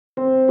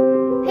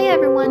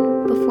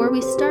everyone, before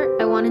we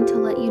start, I wanted to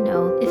let you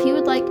know if you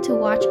would like to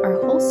watch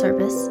our whole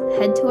service,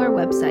 head to our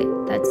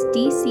website, that's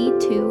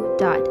dc2.me,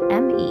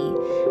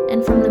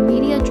 and from the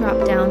media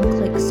drop-down,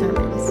 click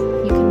sermons.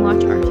 You can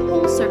watch our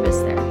whole service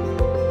there.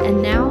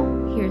 And now,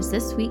 here's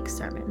this week's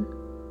sermon.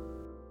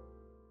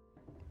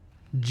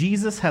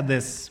 Jesus had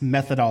this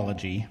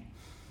methodology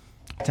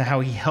to how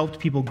he helped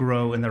people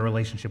grow in their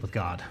relationship with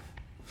God.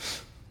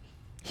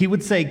 He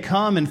would say,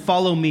 "Come and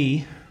follow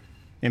me,"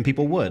 and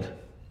people would.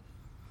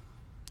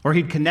 Or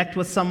he'd connect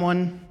with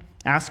someone,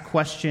 ask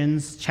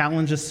questions,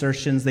 challenge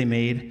assertions they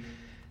made,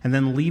 and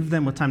then leave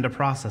them with time to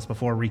process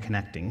before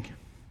reconnecting.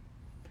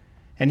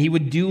 And he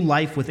would do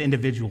life with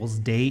individuals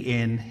day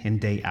in and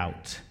day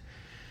out.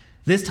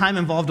 This time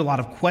involved a lot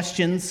of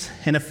questions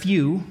and a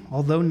few,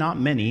 although not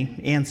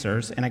many,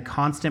 answers and a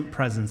constant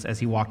presence as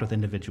he walked with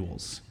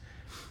individuals.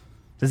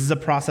 This is a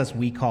process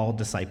we call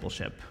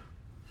discipleship.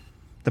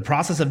 The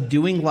process of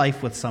doing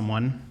life with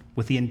someone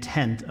with the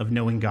intent of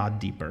knowing God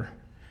deeper.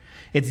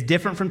 It's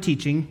different from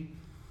teaching.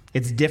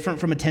 It's different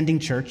from attending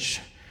church.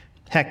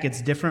 Heck,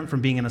 it's different from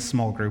being in a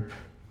small group.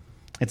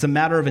 It's a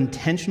matter of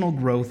intentional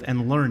growth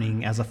and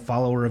learning as a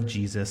follower of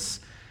Jesus,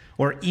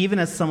 or even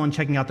as someone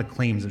checking out the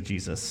claims of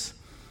Jesus.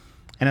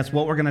 And it's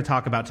what we're going to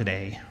talk about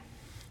today,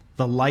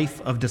 the life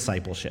of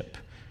discipleship,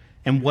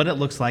 and what it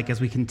looks like as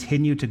we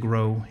continue to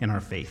grow in our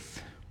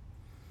faith.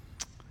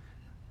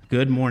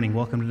 Good morning.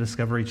 Welcome to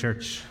Discovery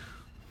Church.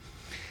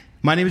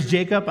 My name is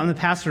Jacob. I'm the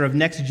pastor of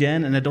Next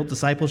Gen and Adult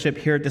Discipleship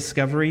here at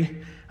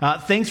Discovery.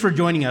 Thanks for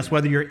joining us,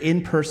 whether you're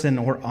in person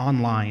or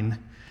online.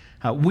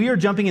 We are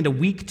jumping into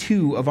week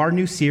 2 of our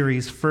new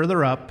series,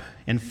 Further Up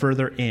and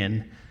Further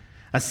In,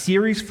 a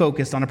series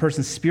focused on a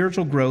person's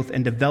spiritual growth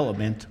and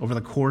development over the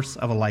course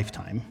of a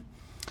lifetime.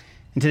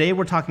 And today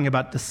we're talking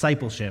about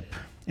discipleship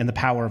and the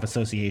power of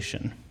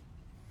association.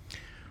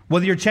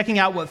 Whether you're checking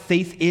out what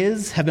faith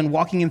is, have been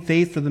walking in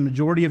faith for the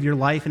majority of your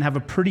life, and have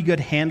a pretty good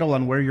handle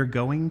on where you're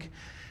going,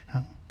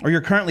 or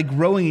you're currently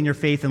growing in your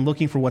faith and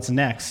looking for what's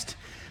next,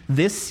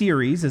 this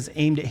series is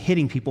aimed at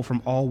hitting people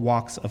from all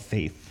walks of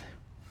faith.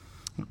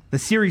 The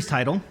series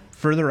title,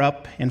 Further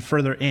Up and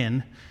Further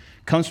In,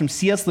 comes from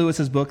C.S.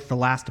 Lewis's book, The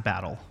Last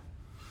Battle,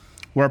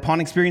 where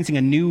upon experiencing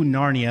a new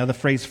Narnia, the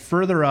phrase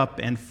further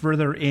up and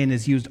further in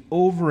is used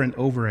over and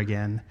over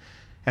again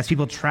as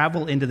people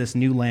travel into this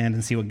new land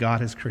and see what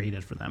God has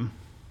created for them.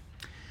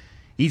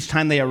 Each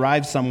time they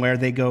arrive somewhere,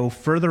 they go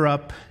further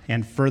up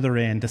and further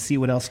in to see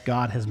what else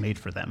God has made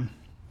for them.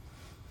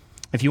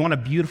 If you want a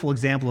beautiful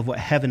example of what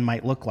heaven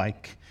might look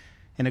like,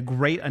 and a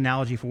great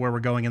analogy for where we're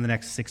going in the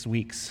next 6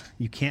 weeks,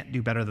 you can't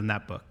do better than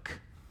that book.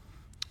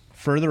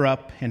 Further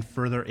up and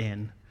further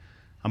in,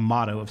 a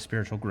motto of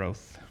spiritual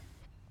growth.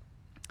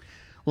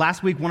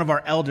 Last week, one of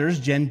our elders,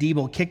 Jen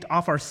Diebel, kicked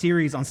off our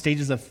series on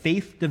stages of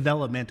faith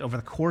development over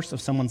the course of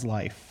someone's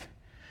life.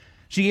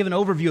 She gave an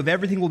overview of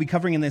everything we'll be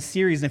covering in this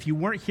series, and if you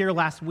weren't here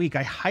last week,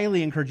 I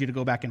highly encourage you to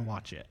go back and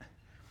watch it.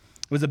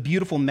 It was a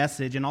beautiful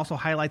message and also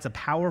highlights a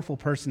powerful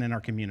person in our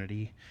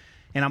community,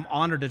 and I'm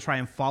honored to try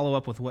and follow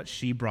up with what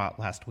she brought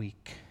last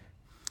week.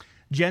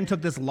 Jen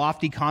took this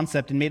lofty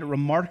concept and made it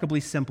remarkably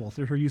simple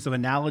through her use of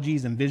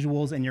analogies and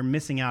visuals, and you're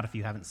missing out if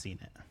you haven't seen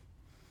it.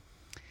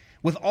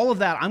 With all of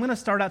that, I'm going to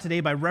start out today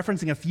by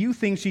referencing a few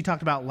things she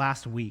talked about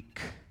last week.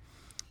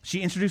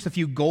 She introduced a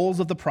few goals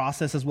of the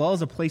process as well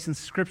as a place in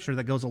Scripture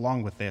that goes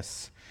along with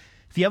this.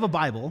 If you have a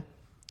Bible,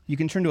 you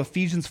can turn to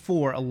Ephesians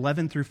 4,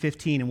 11 through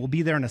 15, and we'll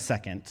be there in a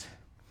second.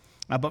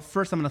 But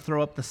first, I'm going to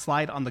throw up the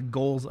slide on the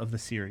goals of the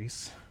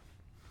series.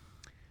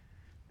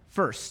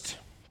 First,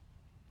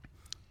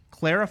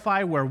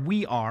 clarify where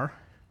we are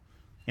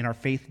in our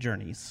faith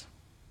journeys.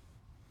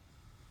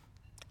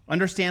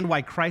 Understand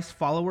why Christ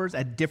followers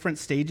at different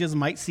stages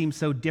might seem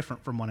so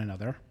different from one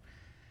another,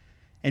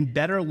 and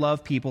better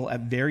love people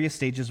at various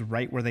stages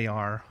right where they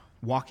are,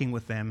 walking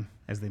with them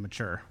as they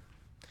mature.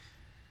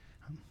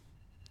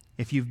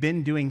 If you've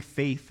been doing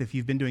faith, if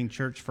you've been doing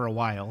church for a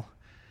while,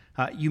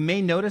 you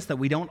may notice that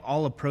we don't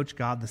all approach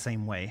God the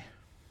same way.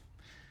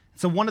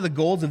 So one of the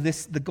goals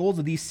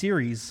of these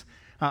series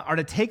are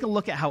to take a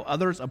look at how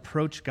others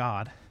approach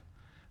God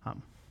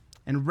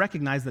and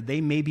recognize that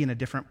they may be in a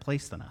different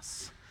place than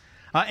us.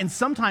 And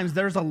sometimes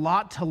there's a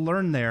lot to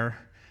learn there.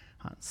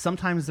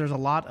 Sometimes there's a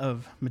lot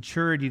of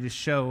maturity to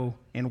show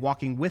in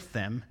walking with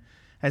them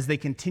as they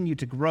continue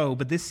to grow.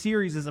 But this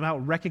series is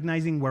about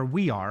recognizing where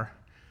we are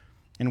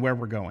and where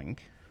we're going.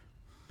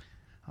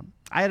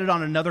 I added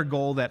on another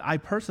goal that I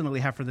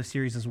personally have for this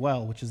series as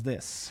well, which is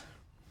this.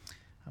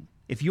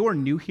 If you're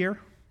new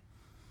here,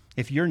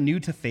 if you're new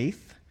to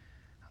faith,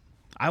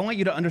 I want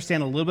you to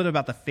understand a little bit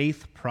about the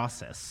faith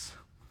process.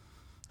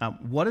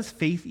 What does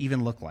faith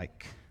even look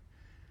like?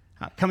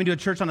 Coming to a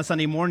church on a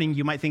Sunday morning,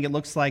 you might think it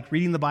looks like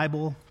reading the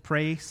Bible,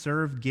 pray,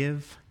 serve,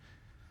 give,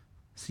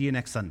 see you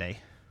next Sunday.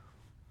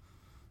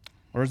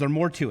 Or is there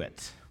more to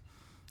it?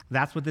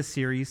 That's what this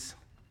series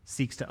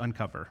seeks to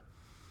uncover.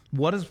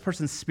 What does a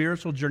person's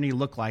spiritual journey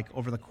look like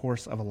over the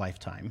course of a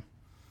lifetime?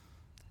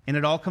 And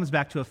it all comes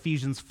back to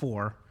Ephesians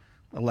 4,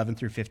 11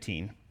 through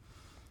 15.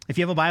 If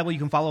you have a Bible, you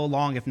can follow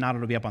along. If not,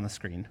 it'll be up on the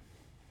screen.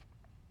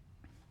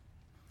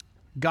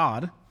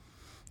 God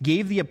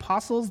gave the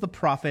apostles, the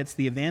prophets,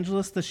 the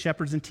evangelists, the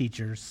shepherds, and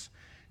teachers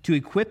to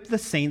equip the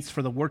saints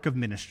for the work of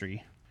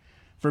ministry,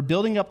 for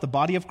building up the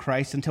body of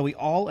Christ until we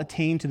all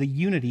attain to the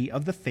unity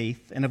of the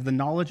faith and of the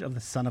knowledge of the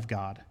Son of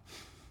God,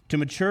 to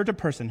mature to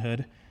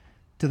personhood,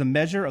 to the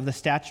measure of the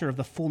stature of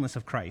the fullness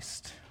of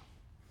Christ,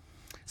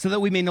 so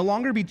that we may no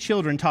longer be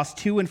children tossed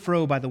to and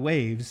fro by the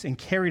waves and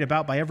carried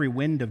about by every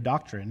wind of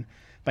doctrine,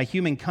 by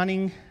human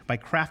cunning, by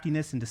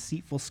craftiness and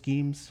deceitful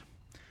schemes.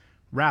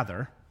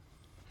 Rather,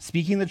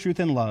 speaking the truth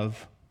in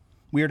love,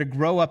 we are to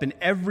grow up in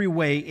every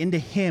way into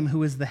him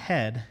who is the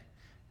head,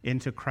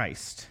 into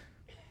Christ.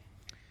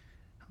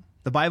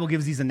 The Bible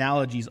gives these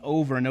analogies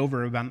over and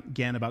over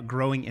again about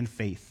growing in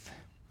faith.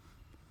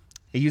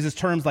 It uses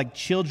terms like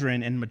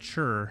children and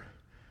mature,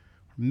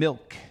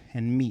 milk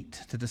and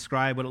meat to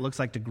describe what it looks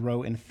like to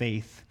grow in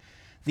faith.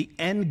 The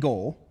end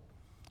goal,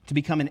 to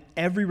become in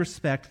every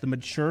respect the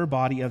mature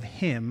body of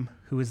him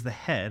who is the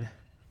head,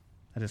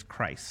 that is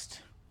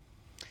Christ.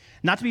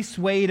 Not to be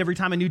swayed every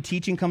time a new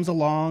teaching comes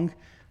along,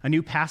 a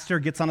new pastor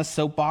gets on a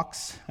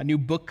soapbox, a new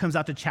book comes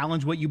out to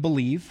challenge what you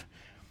believe.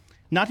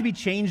 Not to be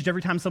changed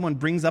every time someone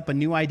brings up a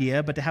new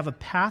idea, but to have a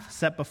path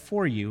set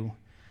before you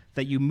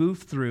that you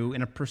move through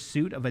in a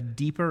pursuit of a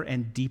deeper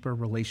and deeper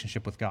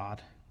relationship with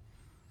God.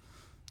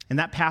 And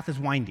that path is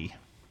windy.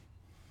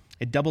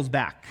 It doubles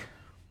back.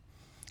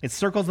 It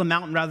circles the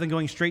mountain rather than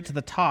going straight to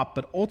the top,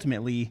 but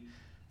ultimately,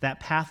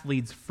 that path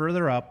leads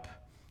further up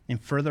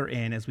and further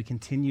in as we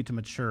continue to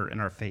mature in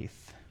our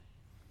faith.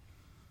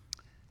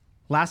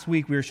 Last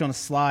week, we were shown a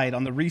slide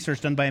on the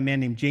research done by a man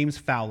named James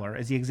Fowler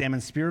as he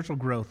examined spiritual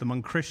growth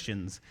among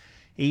Christians,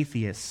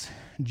 atheists,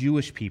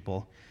 Jewish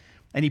people,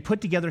 and he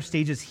put together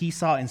stages he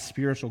saw in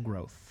spiritual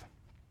growth.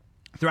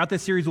 Throughout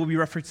this series, we'll be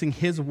referencing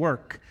his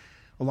work,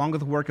 along with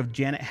the work of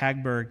Janet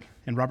Hagberg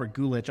and Robert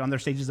Gulich on their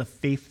stages of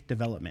faith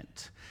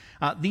development.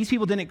 These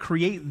people didn't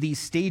create these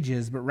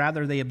stages, but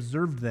rather they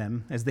observed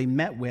them as they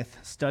met with,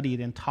 studied,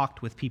 and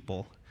talked with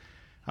people.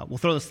 We'll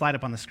throw the slide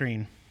up on the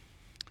screen.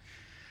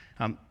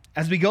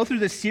 As we go through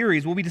this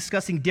series, we'll be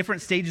discussing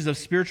different stages of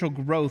spiritual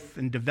growth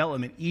and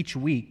development each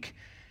week.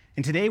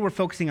 And today we're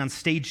focusing on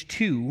stage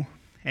 2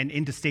 and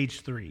into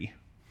stage 3.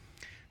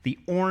 The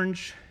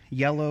orange,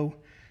 yellow,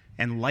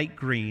 and light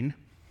green,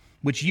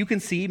 which you can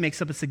see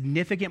makes up a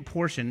significant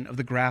portion of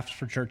the graphs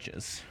for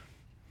churches.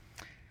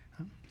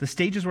 The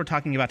stages we're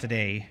talking about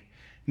today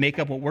make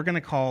up what we're going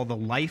to call the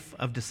life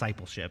of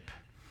discipleship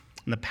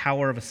and the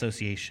power of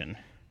association.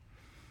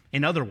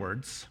 In other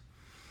words,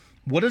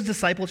 what does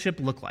discipleship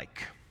look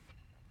like?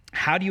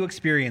 How do you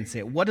experience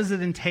it? What does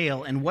it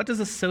entail? And what does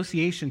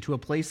association to a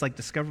place like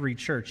Discovery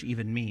Church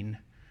even mean?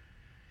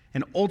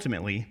 And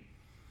ultimately,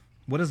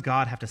 what does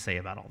God have to say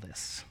about all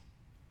this?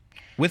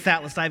 With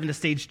that, let's dive into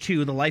stage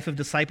 2, the life of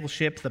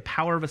discipleship, the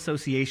power of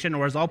association,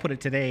 or as I'll put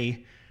it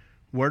today,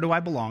 where do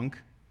I belong?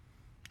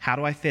 How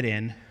do I fit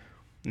in?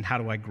 And how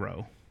do I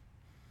grow?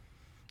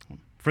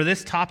 For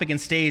this topic and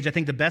stage, I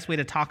think the best way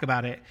to talk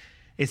about it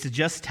is to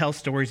just tell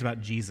stories about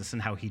Jesus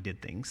and how he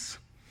did things.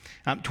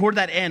 Toward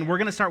that end, we're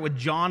going to start with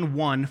John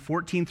 1,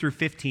 14 through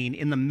 15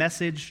 in the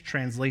Message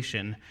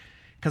translation,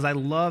 because I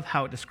love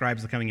how it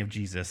describes the coming of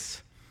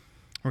Jesus.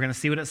 We're going to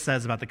see what it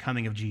says about the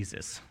coming of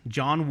Jesus.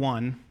 John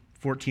 1,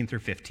 14 through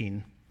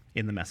 15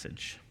 in the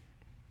Message.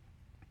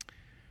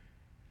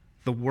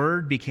 The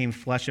Word became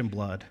flesh and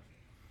blood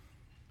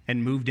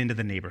and moved into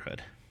the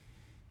neighborhood.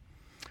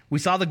 We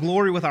saw the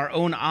glory with our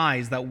own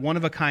eyes, that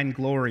one-of-a-kind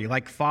glory,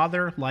 like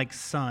Father, like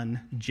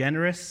Son,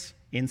 generous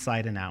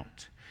inside and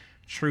out,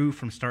 true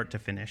from start to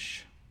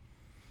finish.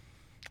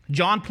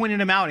 John pointed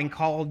him out and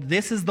called,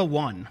 "This is the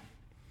one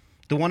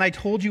I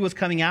told you was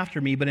coming after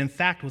me, but in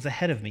fact was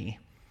ahead of me.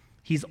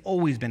 He's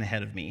always been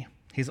ahead of me.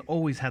 He's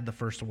always had the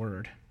first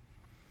word."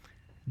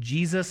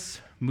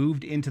 Jesus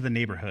moved into the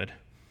neighborhood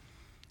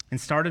and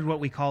started what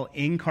we call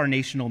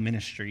incarnational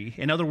ministry.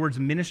 In other words,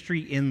 ministry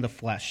in the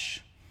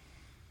flesh.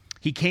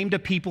 He came to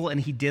people and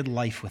he did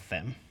life with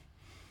them.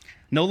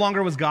 No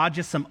longer was God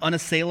just some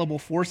unassailable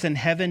force in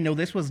heaven. No,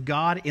 this was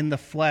God in the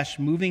flesh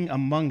moving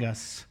among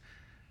us,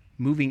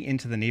 moving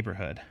into the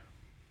neighborhood.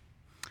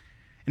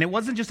 And it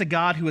wasn't just a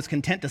God who was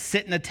content to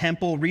sit in a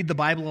temple, read the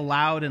Bible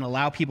aloud, and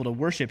allow people to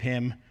worship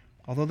him,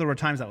 although there were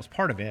times that was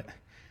part of it.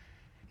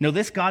 No,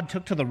 this God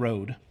took to the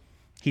road.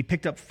 He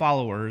picked up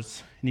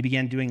followers, and he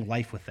began doing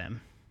life with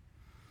them.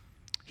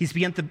 He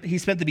spent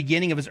the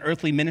beginning of his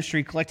earthly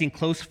ministry collecting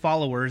close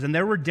followers, and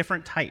there were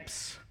different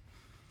types.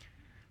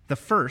 The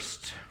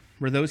first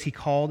were those he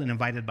called and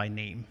invited by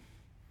name.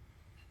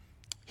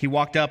 He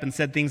walked up and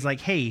said things like,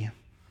 "Hey,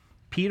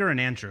 Peter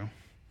and Andrew,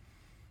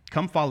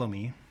 come follow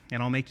me,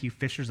 and I'll make you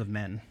fishers of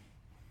men."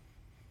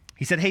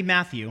 He said, "Hey,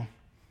 Matthew,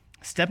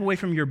 step away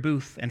from your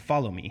booth and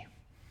follow me.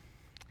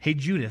 Hey,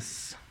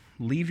 Judas,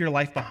 leave your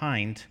life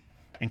behind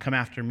and come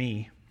after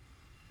me."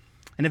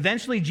 And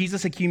eventually,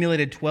 Jesus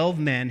accumulated 12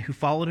 men who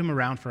followed him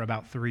around for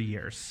about 3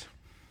 years.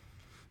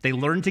 They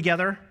learned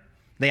together,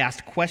 they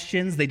asked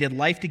questions, they did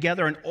life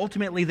together, and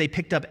ultimately they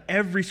picked up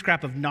every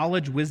scrap of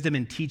knowledge, wisdom,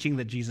 and teaching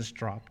that Jesus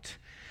dropped.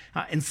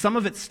 And some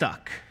of it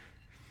stuck.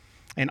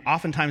 And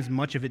oftentimes,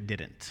 much of it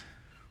didn't.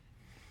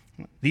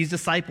 These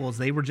disciples,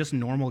 they were just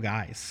normal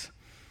guys.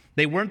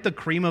 They weren't the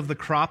cream of the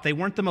crop. They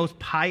weren't the most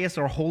pious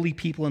or holy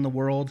people in the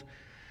world.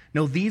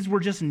 No, these were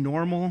just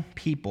normal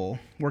people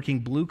working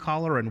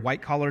blue-collar and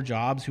white-collar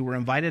jobs who were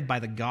invited by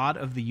the God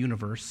of the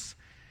universe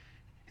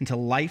into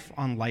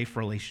life-on-life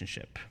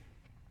relationship.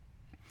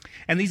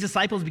 And these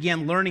disciples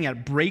began learning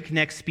at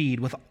breakneck speed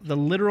with the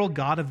literal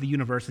God of the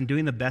universe and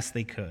doing the best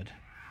they could.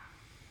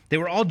 They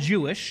were all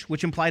Jewish,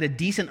 which implied a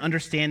decent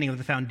understanding of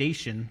the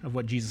foundation of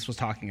what Jesus was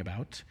talking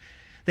about.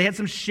 They had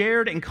some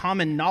shared and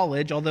common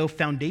knowledge, although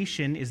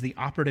foundation is the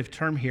operative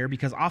term here,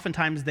 because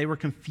oftentimes they were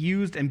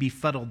confused and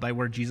befuddled by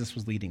where Jesus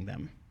was leading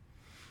them.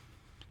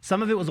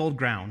 Some of it was old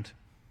ground.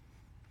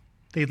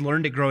 They'd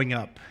learned it growing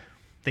up.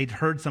 They'd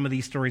heard some of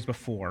these stories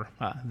before.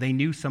 They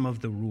knew some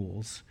of the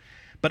rules.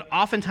 But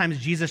oftentimes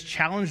Jesus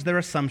challenged their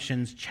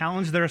assumptions,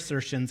 challenged their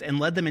assertions, and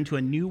led them into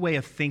a new way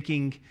of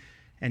thinking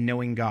and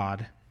knowing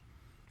God.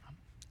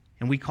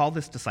 And we call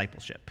this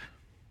discipleship.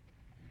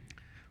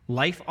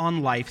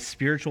 Life-on-life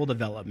spiritual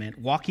development,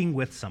 walking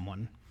with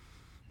someone,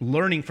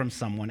 learning from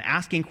someone,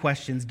 asking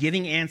questions,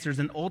 giving answers,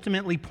 and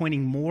ultimately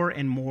pointing more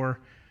and more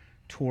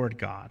toward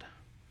God.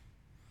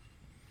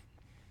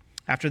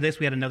 After this,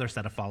 we had another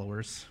set of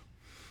followers,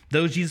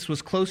 those Jesus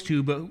was close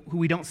to, but who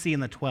we don't see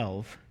in the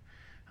 12.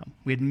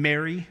 We had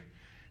Mary,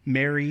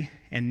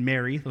 and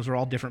Mary. Those are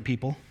all different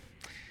people.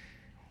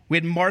 We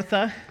had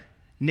Martha,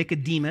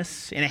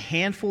 Nicodemus, and a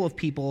handful of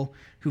people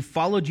who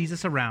followed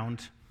Jesus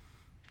around,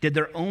 did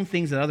their own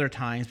things at other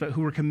times, but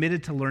who were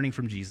committed to learning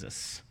from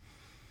Jesus.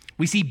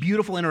 We see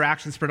beautiful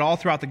interactions spread all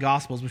throughout the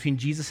Gospels between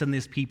Jesus and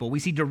these people. We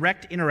see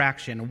direct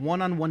interaction,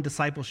 one-on-one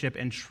discipleship,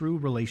 and true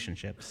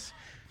relationships.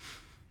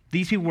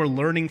 These people were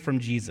learning from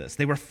Jesus.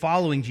 They were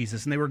following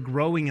Jesus, and they were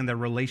growing in their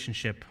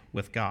relationship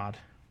with God.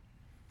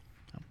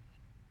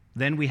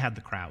 Then we had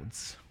the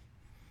crowds.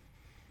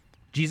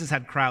 Jesus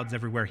had crowds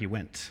everywhere he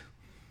went.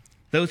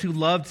 Those who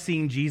loved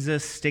seeing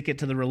Jesus stick it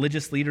to the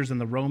religious leaders and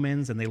the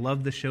Romans, and they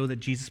loved the show that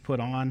Jesus put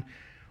on,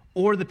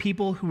 or the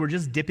people who were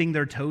just dipping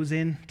their toes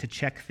in to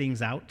check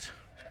things out.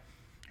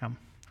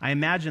 I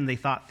imagine they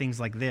thought things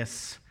like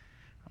this,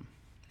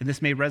 and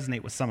this may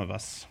resonate with some of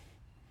us.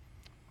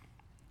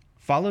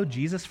 Follow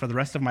Jesus for the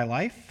rest of my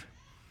life?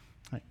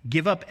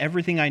 Give up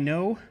everything I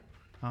know?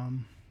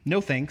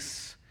 No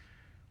thanks.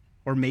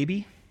 Or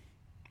maybe?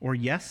 Or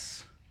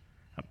yes?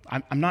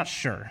 I'm not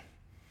sure.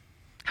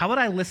 How about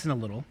I listen a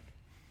little,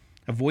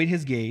 avoid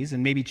his gaze,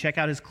 and maybe check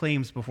out his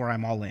claims before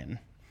I'm all in?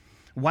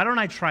 Why don't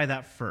I try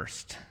that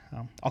first?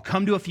 I'll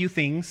come to a few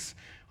things,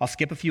 I'll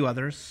skip a few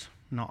others,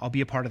 and I'll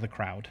be a part of the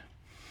crowd.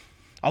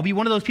 I'll be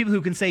one of those people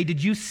who can say,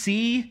 did you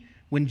see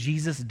when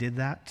Jesus did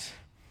that?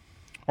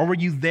 Or were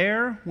you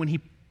there when he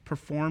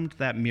performed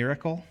that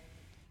miracle?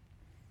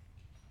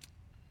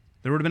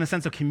 There would have been a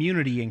sense of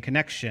community and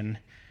connection,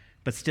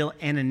 but still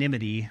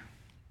anonymity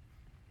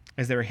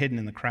as they were hidden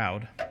in the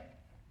crowd.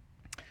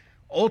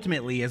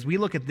 Ultimately, as we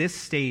look at this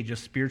stage of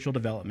spiritual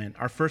development,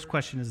 our first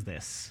question is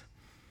this.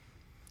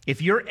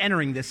 If you're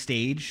entering this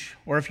stage,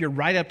 or if you're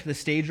right up to the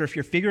stage, or if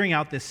you're figuring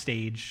out this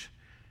stage,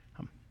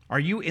 are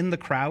you in the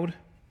crowd,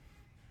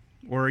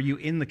 or are you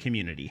in the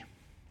community?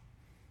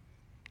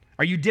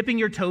 Are you dipping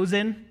your toes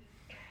in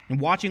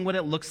and watching what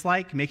it looks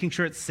like, making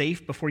sure it's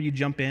safe before you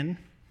jump in?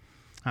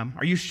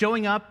 Are you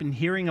showing up and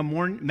hearing a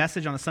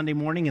message on a Sunday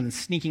morning and then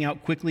sneaking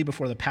out quickly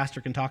before the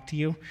pastor can talk to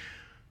you?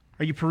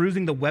 Are you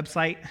perusing the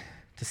website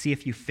to see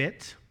if you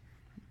fit?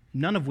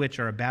 None of which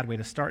are a bad way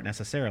to start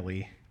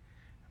necessarily.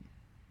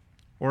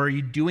 Or are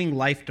you doing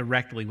life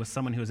directly with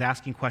someone who is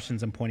asking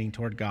questions and pointing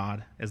toward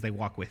God as they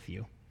walk with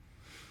you?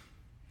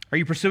 Are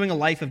you pursuing a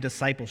life of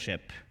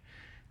discipleship?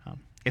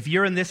 If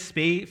you're in this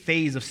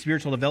phase of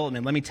spiritual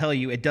development, let me tell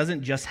you, it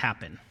doesn't just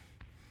happen.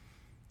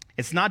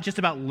 It's not just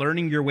about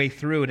learning your way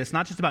through it. It's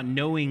not just about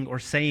knowing or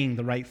saying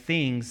the right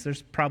things.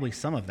 There's probably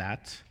some of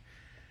that.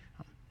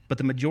 But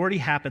the majority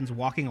happens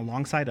walking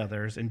alongside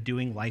others and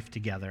doing life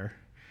together.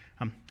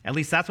 At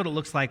least that's what it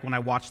looks like when I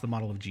watch the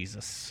model of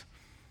Jesus.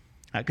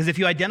 Because if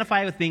you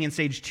identify with being in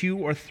stage 2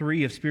 or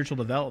 3 of spiritual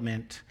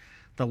development,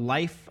 the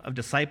life of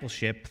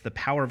discipleship, the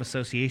power of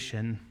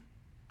association,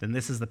 then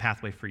this is the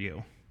pathway for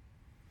you.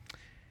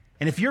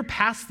 And if you're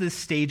past this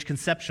stage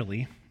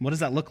conceptually, what does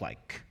that look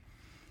like?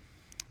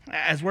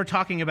 As we're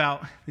talking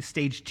about the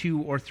stage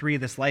 2 or 3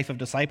 of this life of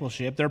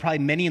discipleship, there are probably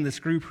many in this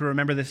group who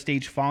remember this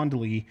stage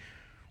fondly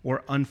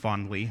or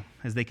unfondly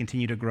as they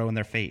continue to grow in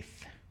their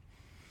faith.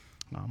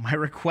 My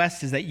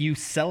request is that you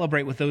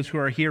celebrate with those who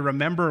are here,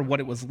 remember what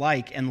it was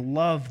like, and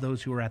love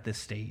those who are at this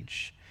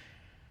stage.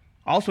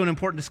 Also, an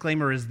important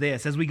disclaimer is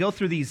this. As we go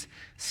through these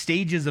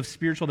stages of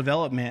spiritual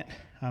development,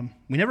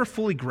 we never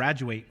fully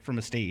graduate from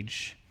a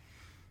stage.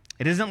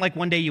 It isn't like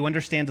one day you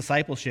understand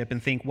discipleship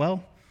and think,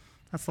 well,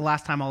 that's the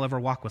last time I'll ever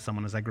walk with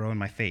someone as I grow in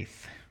my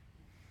faith.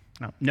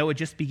 No, it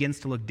just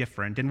begins to look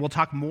different. And we'll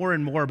talk more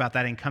and more about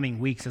that in coming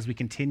weeks as we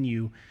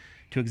continue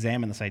to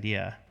examine this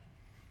idea.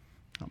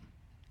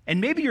 And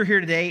maybe you're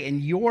here today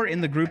and you're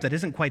in the group that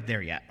isn't quite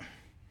there yet.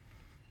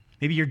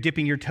 Maybe you're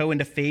dipping your toe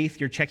into faith,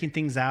 you're checking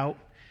things out.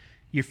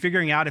 you're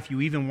figuring out if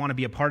you even want to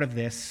be a part of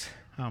this,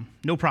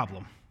 no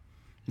problem.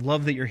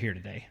 Love that you're here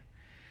today.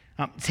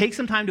 Take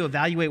some time to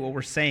evaluate what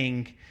we're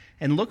saying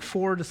and look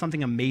forward to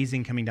something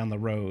amazing coming down the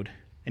road.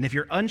 And if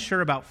you're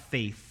unsure about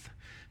faith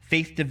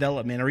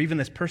development, or even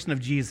this person of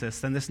Jesus,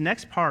 then this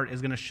next part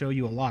is going to show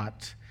you a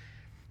lot,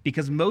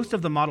 because most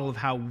of the model of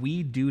how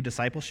we do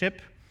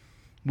discipleship,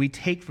 we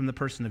take from the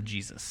person of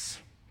Jesus.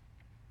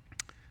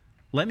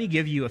 Let me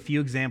give you a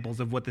few examples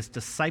of what this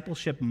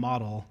discipleship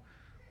model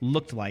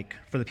looked like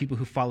for the people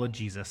who followed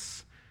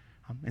Jesus,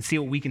 and see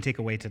what we can take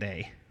away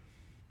today.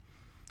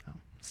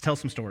 Let's tell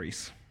some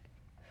stories.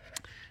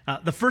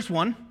 The first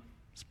one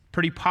is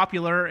pretty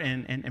popular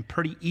and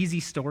pretty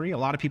easy story. A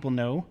lot of people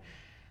know.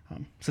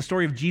 It's the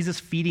story of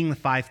Jesus feeding the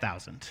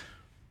 5,000.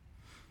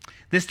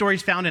 This story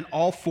is found in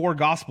all 4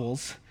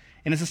 Gospels,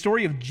 and it's a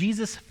story of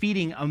Jesus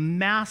feeding a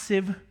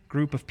massive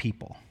group of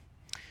people.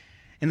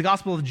 In the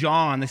Gospel of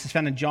John, this is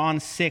found in John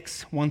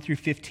 6, 1 through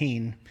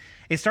 15.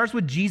 It starts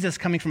with Jesus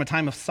coming from a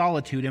time of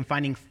solitude and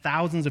finding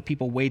thousands of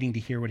people waiting to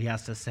hear what he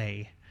has to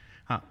say.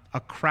 A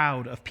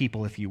crowd of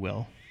people, if you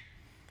will.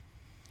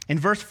 In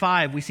verse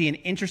 5, we see an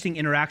interesting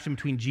interaction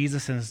between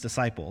Jesus and his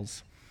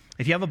disciples.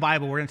 If you have a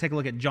Bible, we're going to take a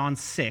look at John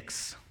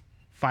 6,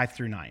 5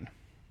 through 9.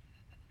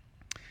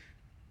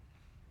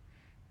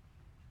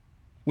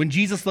 When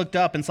Jesus looked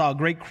up and saw a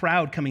great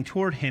crowd coming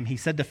toward him, he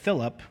said to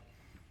Philip,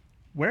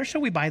 "Where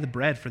shall we buy the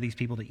bread for these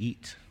people to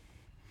eat?"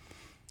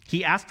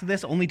 He asked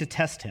this only to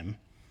test him,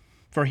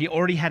 for he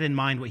already had in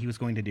mind what he was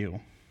going to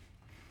do.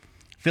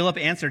 Philip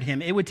answered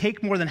him, "It would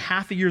take more than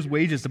half a year's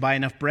wages to buy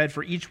enough bread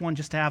for each one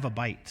just to have a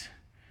bite."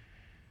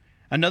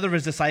 Another of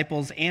his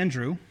disciples,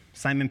 Andrew,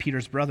 Simon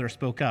Peter's brother,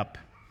 spoke up.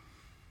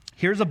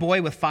 "Here's a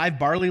boy with 5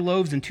 barley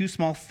loaves and 2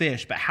 small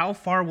fish, but how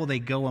far will they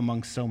go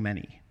among so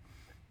many?"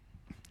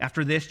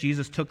 After this,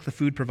 Jesus took the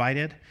food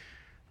provided,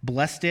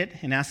 blessed it,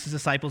 and asked his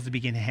disciples to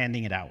begin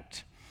handing it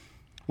out.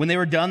 When they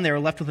were done, they were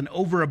left with an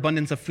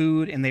overabundance of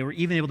food, and they were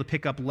even able to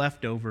pick up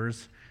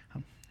leftovers.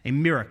 A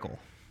miracle.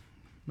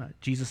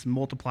 Jesus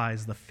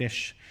multiplies the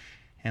fish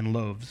and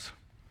loaves.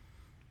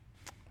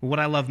 What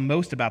I love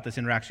most about this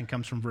interaction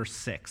comes from verse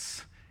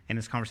 6 in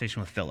his conversation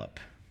with Philip.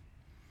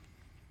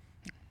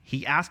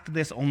 He asked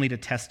this only to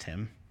test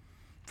him,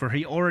 for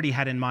he already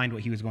had in mind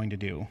what he was going to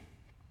do.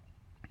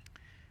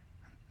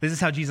 This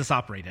is how Jesus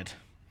operated.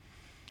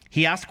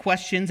 He asked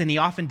questions, and he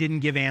often didn't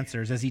give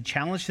answers as he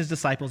challenged his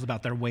disciples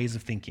about their ways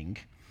of thinking.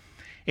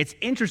 It's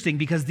interesting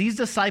because these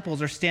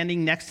disciples are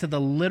standing next to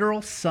the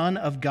literal Son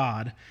of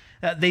God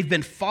they've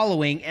been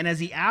following, and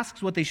as he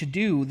asks what they should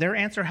do, their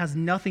answer has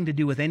nothing to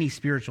do with any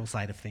spiritual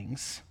side of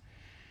things.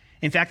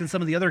 In fact, in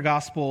some of the other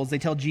Gospels, they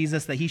tell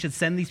Jesus that he should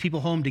send these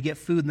people home to get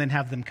food and then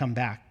have them come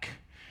back.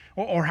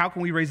 Or how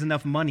can we raise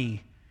enough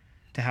money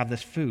to have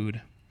this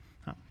food?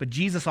 But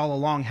Jesus all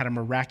along had a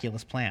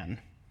miraculous plan.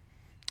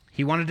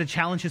 He wanted to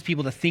challenge his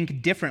people to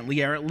think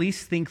differently, or at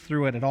least think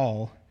through it at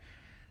all.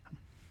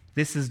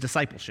 This is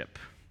discipleship.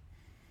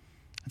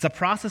 It's a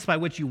process by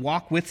which you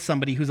walk with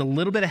somebody who's a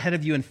little bit ahead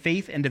of you in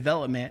faith and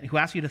development, who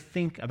asks you to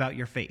think about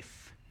your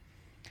faith.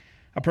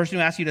 A person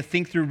who asks you to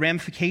think through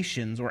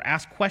ramifications or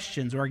ask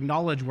questions or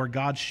acknowledge where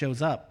God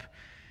shows up.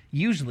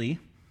 Usually,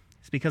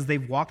 it's because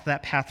they've walked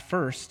that path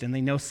first and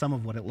they know some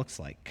of what it looks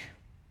like.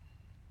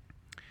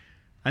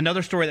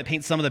 Another story that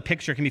paints some of the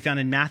picture can be found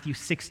in Matthew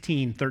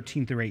 16,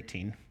 13 through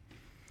 18.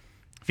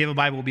 If you have a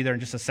Bible, we'll be there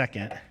in just a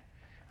second.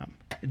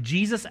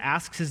 Jesus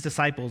asks his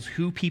disciples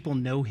who people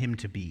know him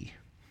to be.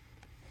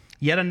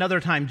 Yet another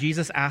time,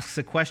 Jesus asks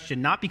a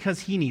question, not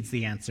because he needs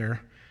the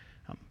answer,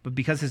 but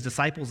because his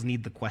disciples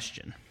need the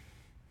question.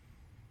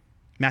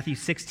 Matthew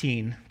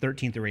 16,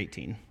 13 through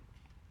 18.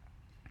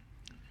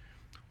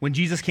 When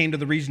Jesus came to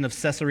the region of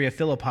Caesarea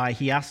Philippi,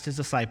 he asked his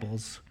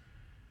disciples,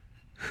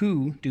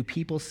 "Who do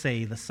people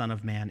say the Son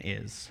of Man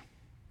is?"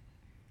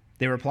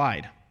 They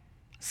replied,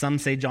 "Some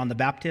say John the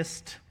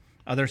Baptist,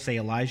 others say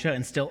Elijah,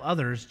 and still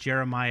others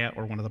Jeremiah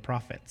or one of the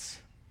prophets.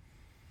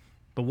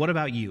 But what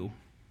about you?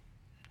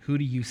 Who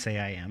do you say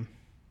I am?"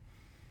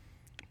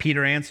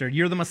 Peter answered,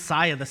 "You're the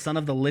Messiah, the Son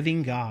of the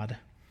living God."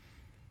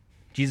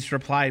 Jesus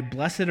replied,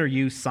 "Blessed are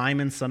you,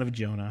 Simon, son of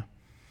Jonah,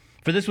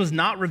 for this was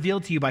not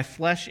revealed to you by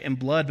flesh and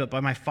blood, but by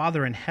my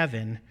Father in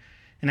heaven.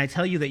 And I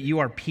tell you that you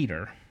are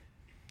Peter,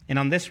 and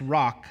on this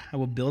rock I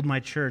will build my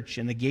church,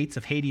 and the gates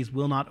of Hades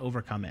will not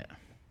overcome it."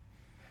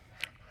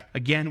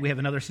 Again, we have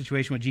another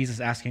situation with Jesus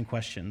asking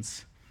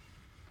questions.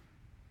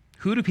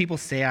 Who do people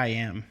say I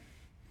am?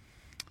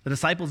 The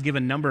disciples give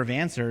a number of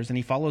answers, and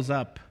he follows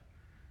up,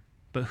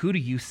 "But who do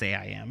you say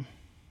I am?"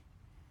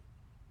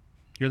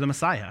 "You're the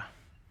Messiah,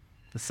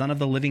 the Son of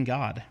the living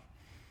God."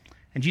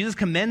 And Jesus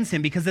commends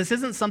him because this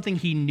isn't something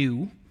he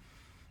knew.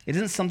 It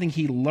isn't something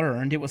he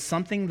learned. It was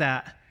something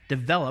that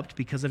developed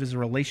because of his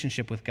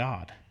relationship with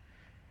God.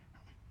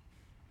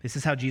 This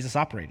is how Jesus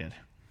operated.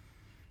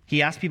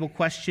 He asked people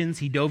questions,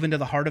 he dove into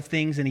the heart of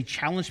things, and he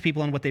challenged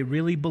people on what they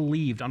really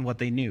believed, on what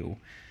they knew.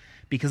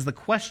 Because the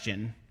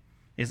question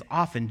is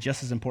often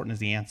just as important as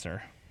the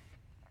answer.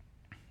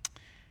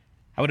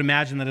 I would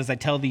imagine that as I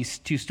tell these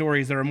two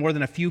stories, there are more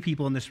than a few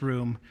people in this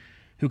room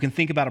who can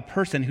think about a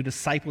person who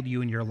discipled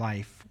you in your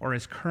life or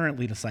is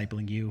currently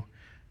discipling you,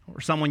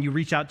 or someone you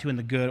reach out to in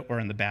the good or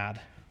in the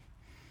bad.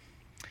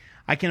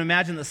 I can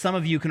imagine that some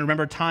of you can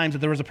remember times that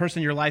there was a person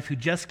in your life who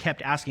just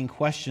kept asking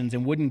questions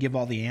and wouldn't give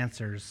all the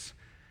answers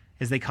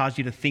as they caused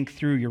you to think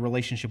through your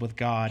relationship with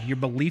God, your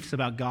beliefs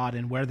about God,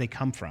 and where they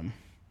come from.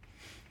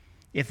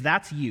 If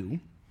that's you,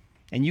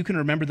 and you can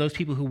remember those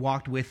people who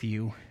walked with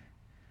you,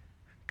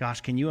 gosh,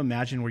 can you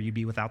imagine where you'd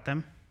be without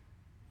them?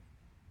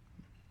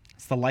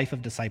 It's the life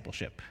of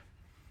discipleship.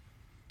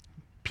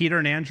 Peter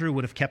and Andrew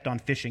would have kept on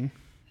fishing.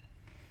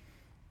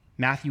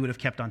 Matthew would have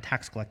kept on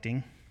tax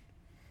collecting.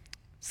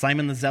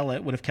 Simon the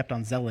Zealot would have kept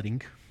on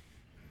zealoting.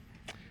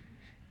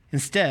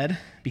 Instead,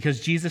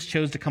 because Jesus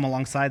chose to come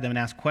alongside them and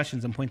ask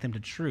questions and point them to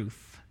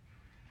truth,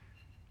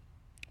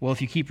 well,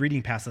 if you keep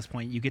reading past this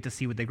point, you get to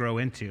see what they grow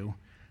into,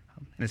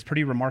 and it's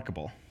pretty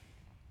remarkable.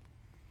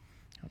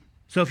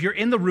 So if you're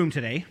in the room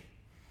today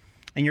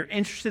and you're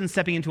interested in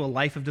stepping into a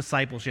life of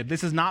discipleship,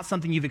 this is not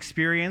something you've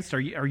experienced or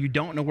you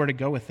don't know where to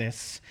go with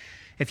this.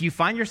 If you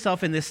find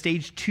yourself in this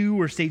stage 2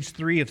 or stage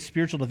 3 of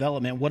spiritual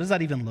development, what does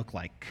that even look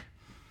like?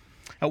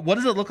 What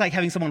does it look like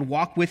having someone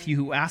walk with you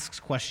who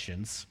asks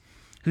questions,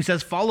 who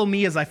says, follow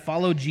me as I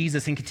follow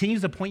Jesus, and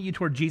continues to point you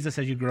toward Jesus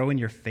as you grow in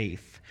your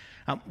faith?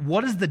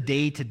 What does the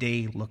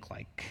day-to-day look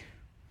like?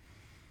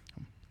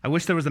 I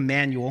wish there was a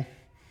manual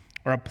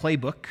or a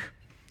playbook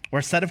or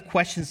a set of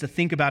questions to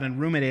think about and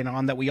ruminate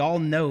on that we all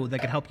know that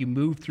could help you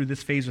move through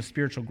this phase of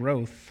spiritual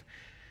growth.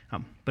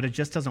 But it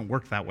just doesn't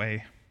work that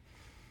way.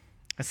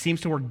 It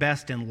seems to work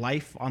best in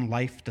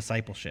life-on-life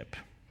discipleship.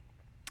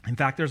 In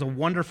fact, there's a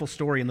wonderful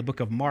story in the book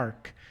of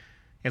Mark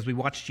as we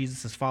watch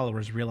Jesus'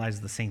 followers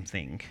realize the same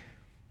thing.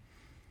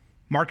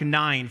 Mark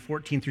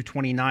 9:14 through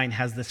 29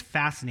 has this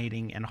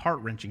fascinating and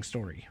heart-wrenching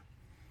story.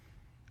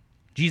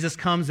 Jesus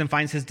comes and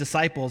finds his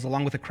disciples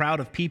along with a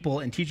crowd of people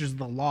and teachers of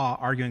the law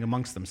arguing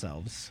amongst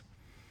themselves.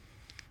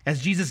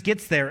 As Jesus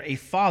gets there, a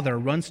father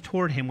runs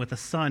toward him with a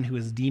son who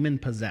is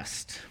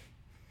demon-possessed.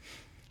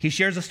 He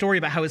shares a story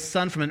about how his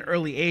son from an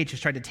early age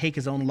has tried to take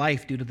his own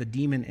life due to the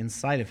demon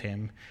inside of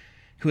him,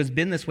 who has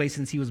been this way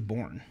since he was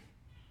born.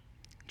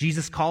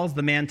 Jesus calls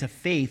the man to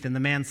faith, and the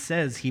man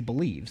says he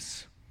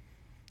believes.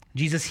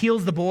 Jesus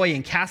heals the boy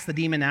and casts the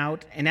demon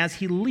out, and as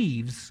he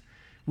leaves,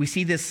 we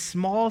see this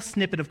small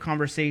snippet of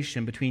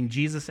conversation between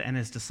Jesus and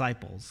his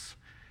disciples,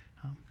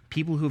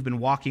 people who have been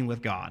walking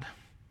with God,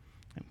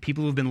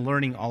 people who have been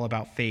learning all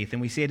about faith,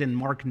 and we see it in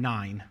Mark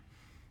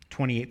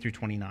 9:28 through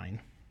 29.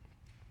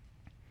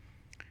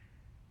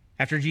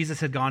 After Jesus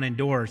had gone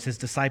indoors, his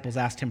disciples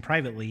asked him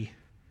privately,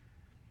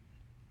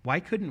 "Why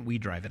couldn't we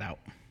drive it out?"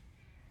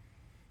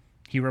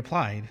 He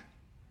replied,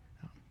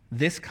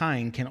 "This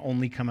kind can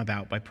only come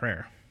about by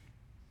prayer."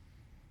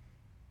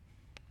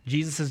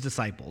 Jesus'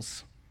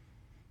 disciples,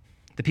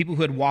 the people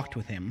who had walked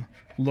with him,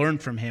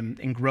 learned from him,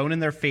 and grown in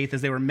their faith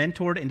as they were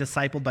mentored and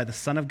discipled by the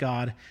Son of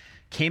God,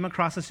 came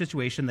across a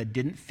situation that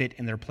didn't fit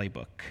in their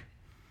playbook.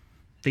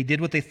 They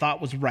did what they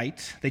thought was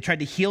right. They tried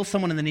to heal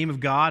someone in the name of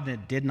God,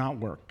 and it did not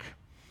work.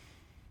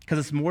 Because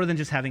it's more than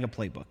just having a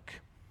playbook.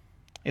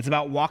 It's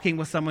about walking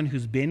with someone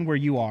who's been where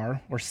you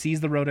are or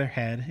sees the road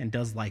ahead and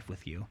does life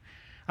with you.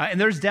 And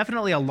there's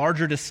definitely a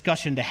larger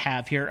discussion to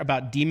have here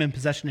about demon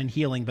possession and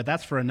healing, but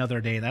that's for another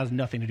day. That has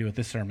nothing to do with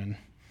this sermon.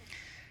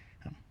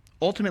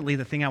 Ultimately,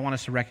 the thing I want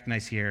us to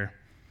recognize here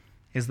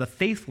is the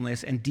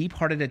faithfulness and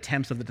deep-hearted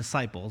attempts of the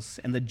disciples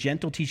and the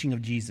gentle teaching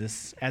of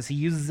Jesus as he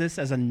uses this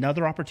as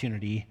another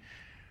opportunity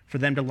for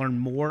them to learn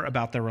more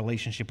about their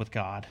relationship with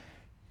God.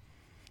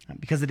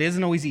 Because it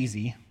isn't always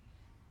easy,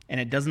 and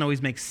it doesn't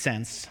always make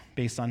sense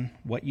based on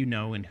what you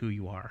know and who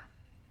you are.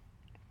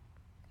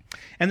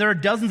 And there are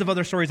dozens of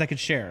other stories I could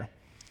share.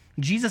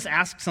 Jesus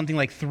asked something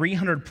like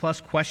 300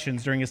 plus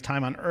questions during his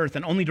time on earth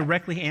and only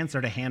directly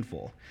answered a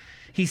handful.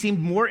 He seemed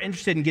more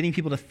interested in getting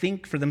people to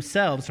think for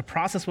themselves, to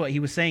process what he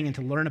was saying, and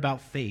to learn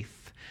about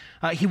faith.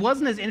 He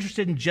wasn't as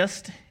interested in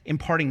just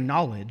imparting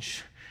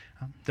knowledge.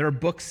 There are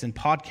books and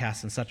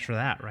podcasts and such for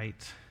that,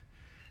 right?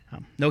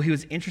 No, he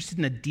was interested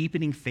in a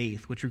deepening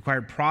faith, which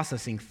required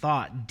processing,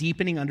 thought,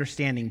 deepening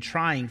understanding,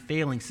 trying,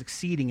 failing,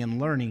 succeeding, and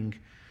learning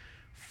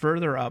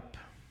further up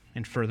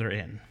and further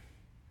in.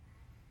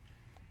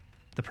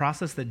 The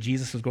process that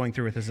Jesus was going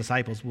through with his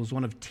disciples was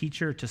one of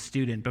teacher to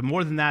student, but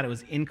more than that, it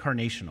was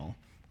incarnational,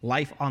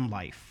 life on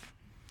life.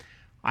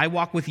 I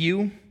walk with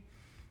you,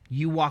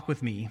 you walk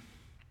with me.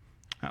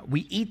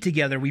 We eat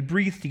together, we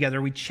breathe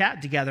together, we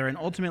chat together, and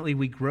ultimately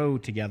we grow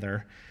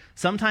together.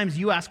 Sometimes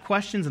you ask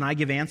questions and I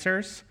give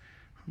answers.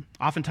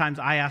 Oftentimes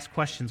I ask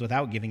questions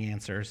without giving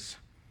answers.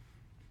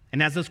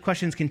 And as those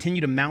questions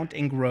continue to mount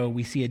and grow,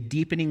 we see a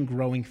deepening,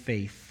 growing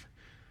faith,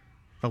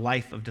 the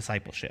life of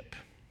discipleship.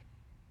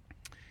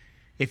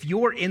 If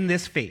you're in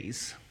this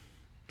phase,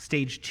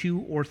 stage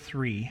 2 or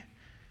 3,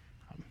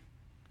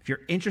 if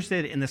you're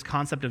interested in this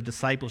concept of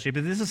discipleship,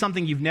 if this is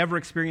something you've never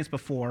experienced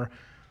before,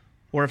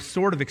 or have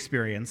sort of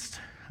experienced,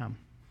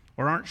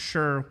 or aren't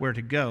sure where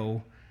to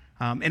go,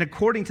 and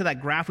according to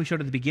that graph we showed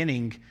at the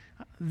beginning,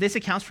 this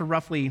accounts for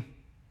roughly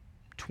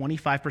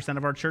 25%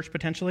 of our church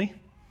potentially.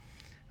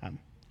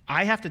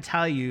 I have to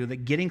tell you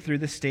that getting through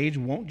this stage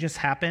won't just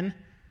happen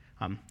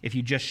if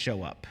you just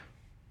show up.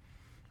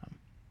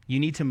 You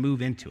need to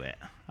move into it.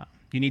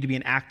 You need to be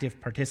an active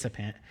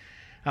participant.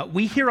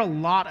 We hear a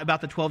lot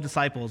about the 12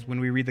 disciples when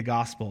we read the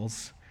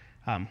Gospels.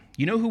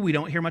 You know who we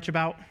don't hear much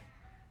about?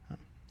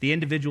 The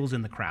individuals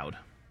in the crowd.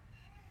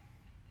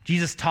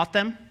 Jesus taught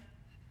them,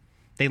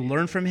 they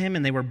learned from him,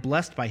 and they were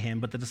blessed by him,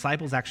 but the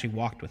disciples actually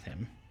walked with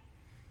him.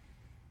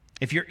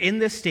 If you're in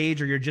this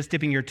stage or you're just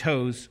dipping your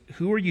toes,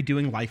 who are you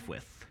doing life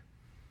with?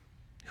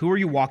 Who are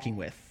you walking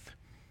with?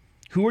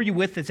 Who are you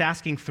with that's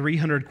asking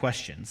 300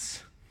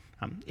 questions?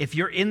 If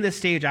you're in this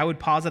stage, I would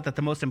posit that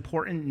the most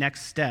important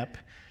next step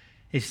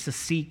is to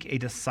seek a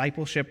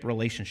discipleship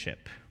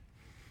relationship.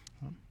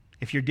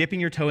 If you're dipping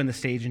your toe in the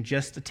stage and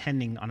just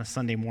attending on a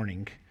Sunday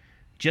morning,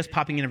 just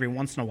popping in every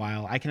once in a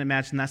while, I can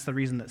imagine that's the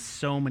reason that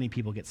so many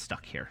people get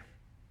stuck here.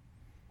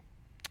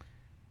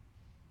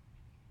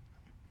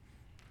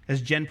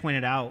 As Jen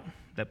pointed out,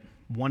 that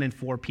 1 in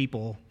 4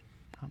 people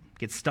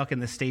get stuck in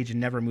this stage and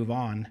never move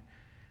on.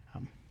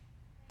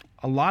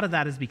 A lot of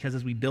that is because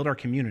as we build our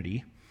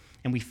community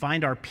and we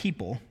find our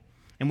people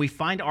and we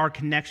find our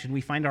connection,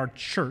 we find our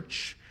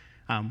church,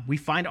 we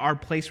find our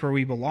place where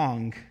we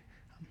belong,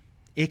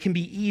 it can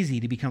be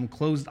easy to become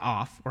closed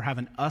off or have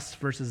an us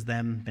versus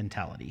them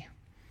mentality.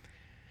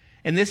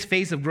 In this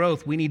phase of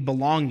growth, we need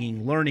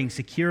belonging, learning,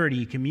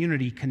 security,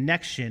 community,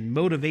 connection,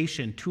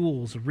 motivation,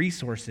 tools,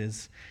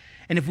 resources.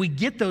 And if we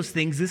get those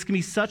things, this can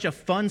be such a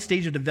fun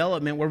stage of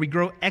development where we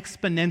grow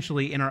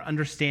exponentially in our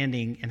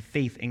understanding and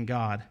faith in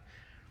God.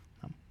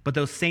 But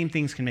those same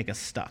things can make us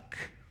stuck.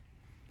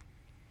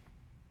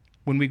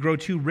 When we grow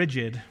too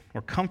rigid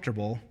or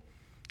comfortable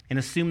and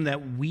assume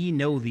that we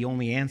know the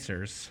only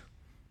answers,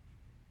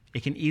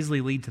 it can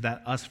easily lead to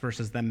that us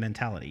versus them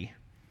mentality.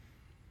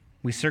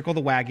 We circle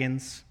the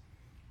wagons,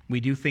 we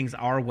do things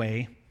our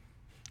way,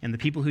 and the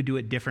people who do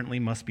it differently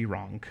must be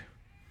wrong.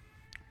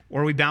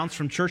 Or we bounce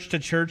from church to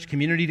church,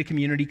 community to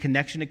community,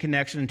 connection to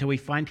connection, until we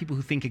find people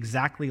who think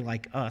exactly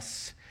like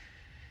us.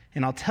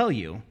 And I'll tell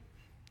you,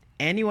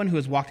 anyone who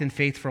has walked in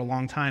faith for a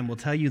long time will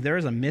tell you there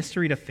is a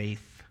mystery to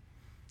faith,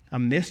 a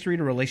mystery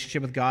to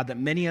relationship with God that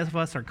many of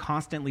us are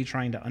constantly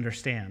trying to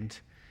understand.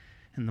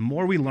 And the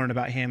more we learn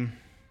about him,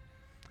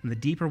 and the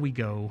deeper we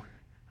go,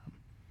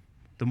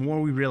 the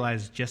more we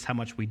realize just how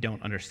much we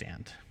don't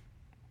understand.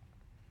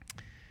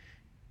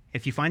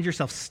 If you find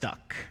yourself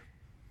stuck,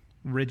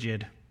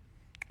 rigid,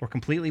 or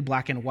completely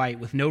black and white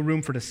with no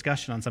room for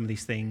discussion on some of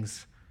these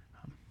things,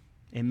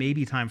 it may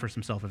be time for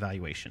some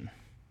self-evaluation.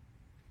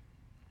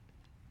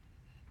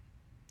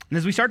 And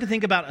as we start to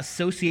think about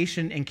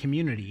association and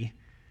community,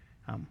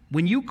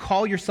 when you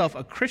call yourself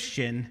a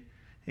Christian,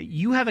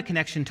 you have a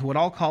connection to what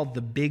I'll call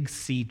the Big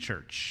C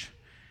Church.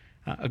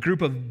 A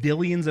group of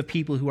billions of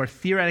people who are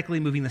theoretically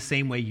moving the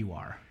same way you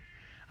are.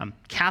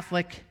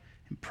 Catholic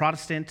and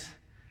Protestant,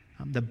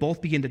 that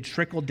both begin to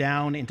trickle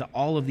down into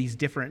all of these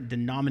different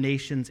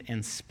denominations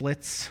and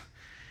splits,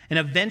 and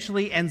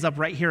eventually ends up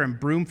right here in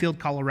Broomfield,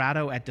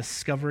 Colorado at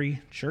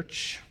Discovery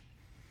Church.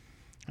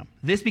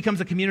 This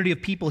becomes a community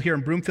of people here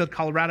in Broomfield,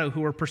 Colorado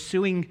who are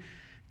pursuing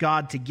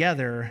God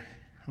together,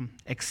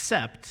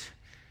 except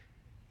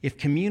if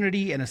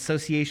community and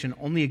association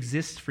only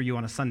exists for you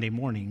on a Sunday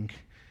morning,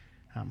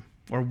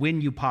 or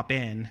when you pop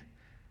in,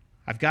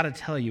 I've got to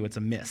tell you it's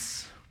a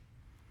miss.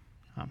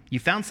 You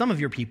found some of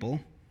your people,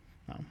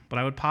 but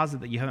I would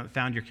posit that you haven't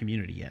found your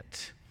community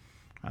yet.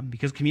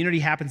 Because community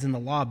happens in the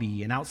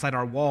lobby and outside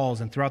our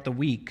walls and throughout the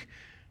week,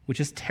 which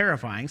is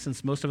terrifying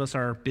since most of us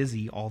are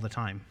busy all the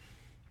time.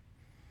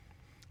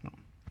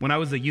 When I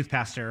was a youth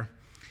pastor,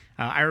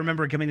 I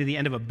remember coming to the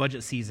end of a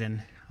budget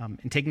season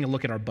and taking a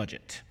look at our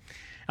budget.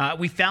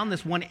 We found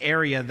this one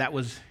area that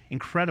was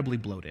incredibly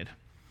bloated.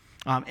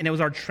 And it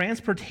was our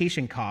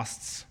transportation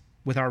costs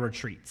with our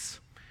retreats.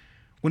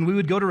 When we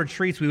would go to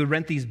retreats, we would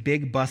rent these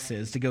big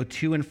buses to go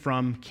to and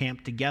from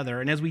camp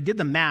together. And as we did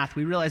the math,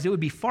 we realized it would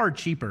be far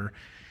cheaper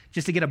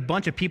just to get a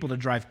bunch of people to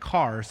drive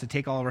cars to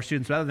take all of our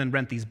students rather than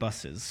rent these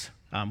buses.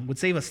 Would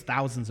save us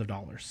thousands of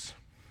dollars.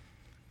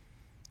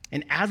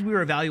 And as we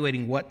were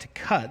evaluating what to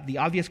cut, the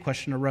obvious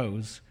question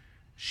arose,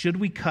 should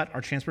we cut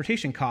our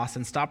transportation costs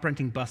and stop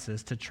renting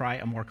buses to try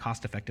a more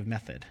cost-effective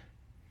method?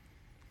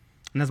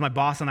 And as my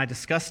boss and I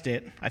discussed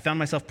it, I found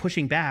myself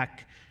pushing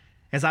back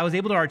as I was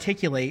able to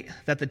articulate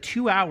that the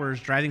 2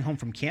 hours driving home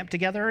from camp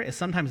together is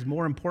sometimes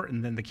more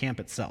important than the camp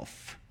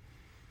itself.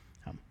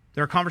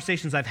 There are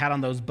conversations I've had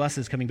on those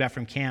buses coming back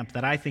from camp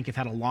that I think have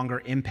had a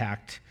longer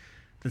impact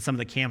than some of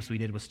the camps we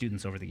did with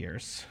students over the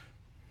years.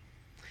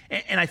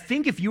 And I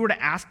think if you were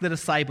to ask the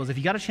disciples, if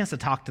you got a chance to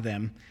talk to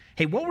them,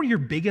 hey, what were your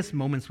biggest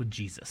moments with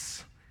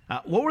Jesus?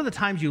 What were the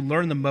times you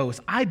learned the most?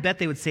 I bet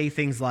they would say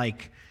things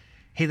like,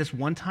 hey, this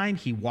one time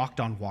he walked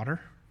on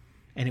water,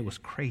 and it was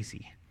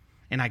crazy.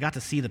 And I got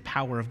to see the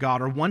power of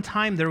God. Or one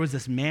time there was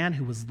this man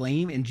who was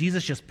lame, and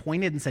Jesus just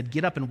pointed and said,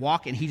 get up and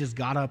walk, and he just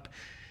got up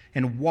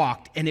and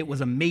walked, and it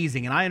was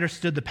amazing. And I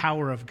understood the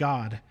power of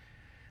God.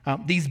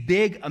 These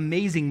big,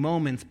 amazing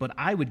moments, but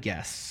I would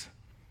guess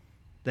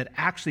that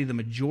actually the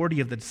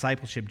majority of the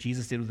discipleship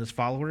Jesus did with his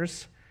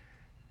followers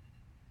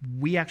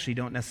we actually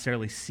don't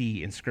necessarily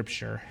see in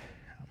Scripture,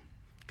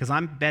 because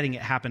I'm betting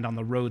it happened on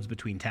the roads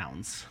between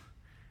towns,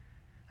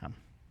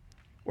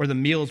 or the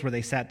meals where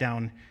they sat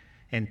down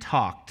and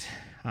talked.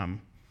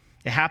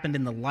 It happened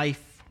in the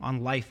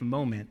life-on-life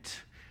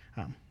moment.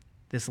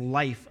 This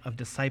life of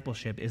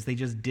discipleship is they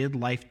just did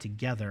life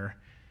together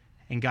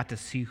and got to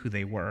see who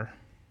they were.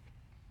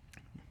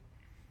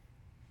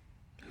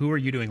 Who are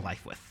you doing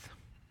life with?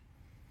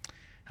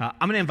 I'm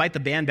going to invite the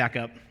band back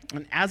up.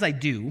 And as I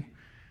do,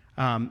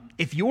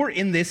 if you're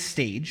in this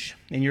stage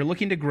and you're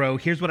looking to grow,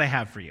 here's what I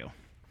have for you.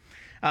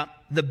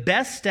 The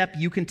best step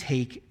you can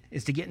take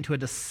is to get into a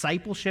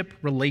discipleship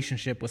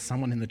relationship with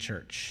someone in the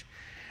church.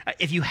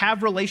 If you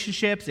have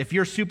relationships, if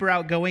you're super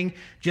outgoing,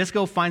 just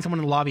go find someone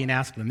in the lobby and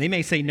ask them. They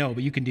may say no,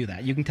 but you can do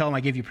that. You can tell them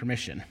I gave you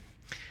permission.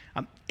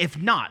 If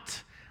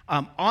not,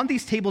 on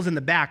these tables in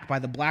the back by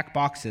the black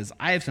boxes,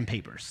 I have some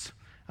papers.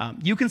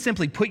 You can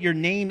simply put your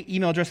name,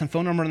 email address, and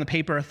phone number on the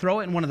paper, throw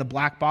it in one of the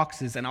black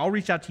boxes, and I'll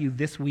reach out to you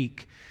this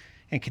week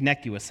and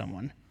connect you with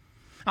someone.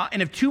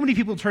 And if too many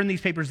people turn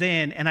these papers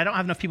in and I don't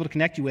have enough people to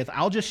connect you with,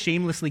 I'll just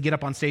shamelessly get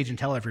up on stage and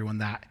tell everyone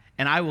that,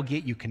 and I will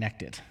get you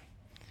connected.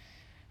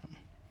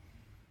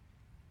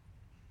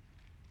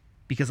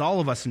 Because all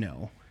of us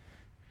know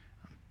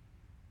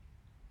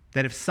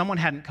that if someone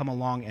hadn't come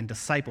along and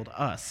discipled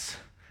us,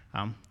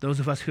 those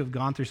of us who have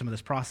gone through some of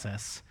this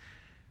process,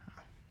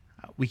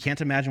 we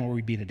can't imagine where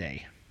we'd be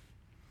today.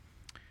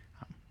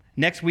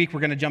 Next week,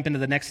 we're going to jump into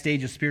the next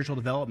stage of spiritual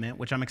development,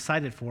 which I'm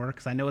excited for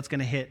because I know it's going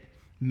to hit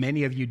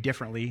many of you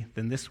differently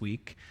than this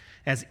week,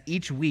 as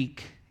each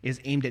week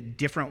is aimed at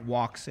different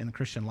walks in the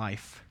Christian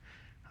life.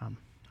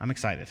 I'm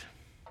excited.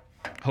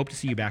 Hope to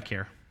see you back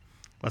here.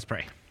 Let's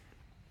pray.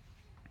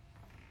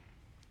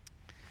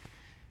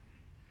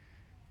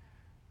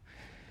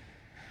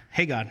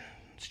 Hey, God,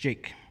 it's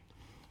Jake.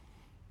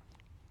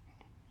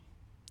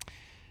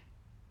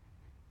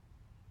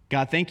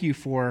 God, thank you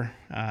for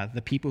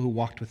the people who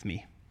walked with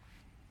me.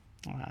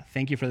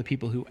 Thank you for the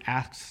people who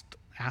asked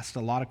a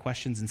lot of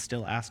questions and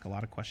still ask a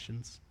lot of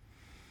questions.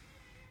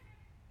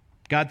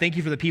 God, thank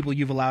you for the people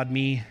you've allowed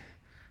me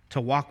to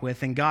walk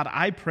with. And God,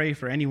 I pray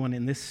for anyone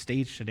in this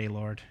stage today,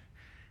 Lord,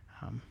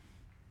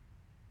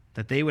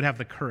 that they would have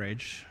the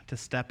courage to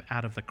step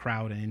out of the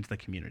crowd and into the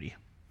community.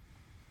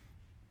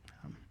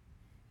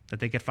 That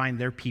they could find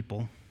their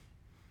people,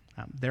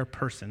 their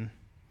person,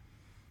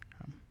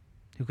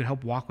 who could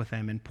help walk with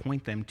them and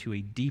point them to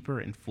a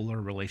deeper and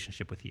fuller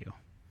relationship with you.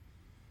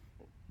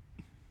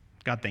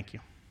 God, thank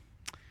you.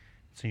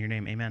 It's in your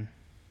name, amen.